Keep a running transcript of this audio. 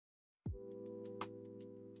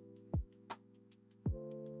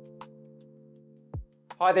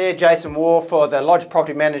Hi there, Jason Waugh for the Lodge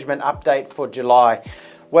Property Management update for July.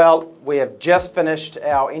 Well, we have just finished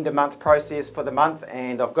our end of month process for the month,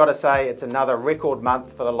 and I've got to say it's another record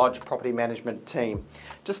month for the Lodge Property Management team.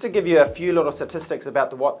 Just to give you a few little statistics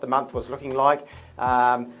about what the month was looking like.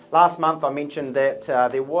 Last month I mentioned that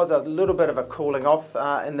there was a little bit of a cooling off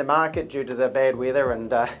in the market due to the bad weather,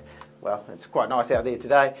 and well, it's quite nice out there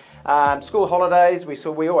today. School holidays, we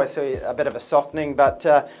always see a bit of a softening,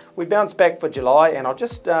 but we bounced back for July, and I'll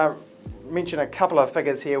just mention a couple of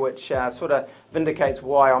figures here which sort of vindicates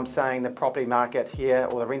why I'm saying the property market here,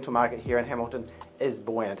 or the rental market here in Hamilton, is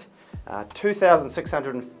buoyant.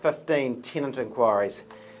 2,615 tenant inquiries,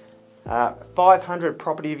 500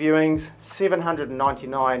 property viewings,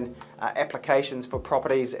 799 applications for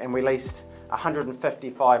properties, and we leased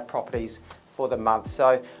 155 properties for the month.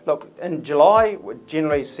 So look, in July it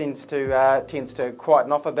generally tends to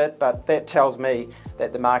quieten off a bit, but that tells me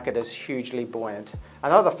that the market is hugely buoyant.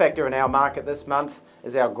 Another factor in our market this month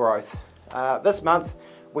is our growth. This month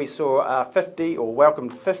we saw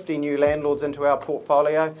welcomed 50 new landlords into our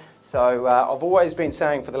portfolio. So I've always been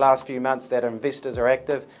saying for the last few months that investors are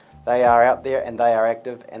active. They are out there and they are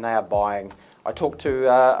active and they are buying. I talked to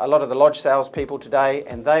a lot of the lodge salespeople today,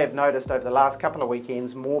 and they have noticed over the last couple of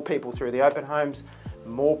weekends more people through the open homes,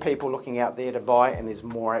 more people looking out there to buy, and there's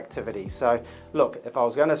more activity. So look, if I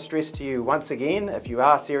was going to stress to you once again, if you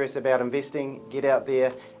are serious about investing, get out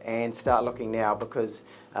there and start looking now, because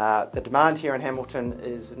the demand here in Hamilton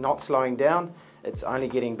is not slowing down. It's only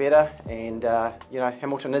getting better, and you know,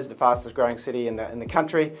 Hamilton is the fastest growing city in the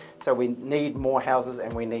country, so we need more houses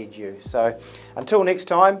and we need you. So until next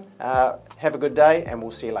time, have a good day, and we'll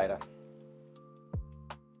see you later.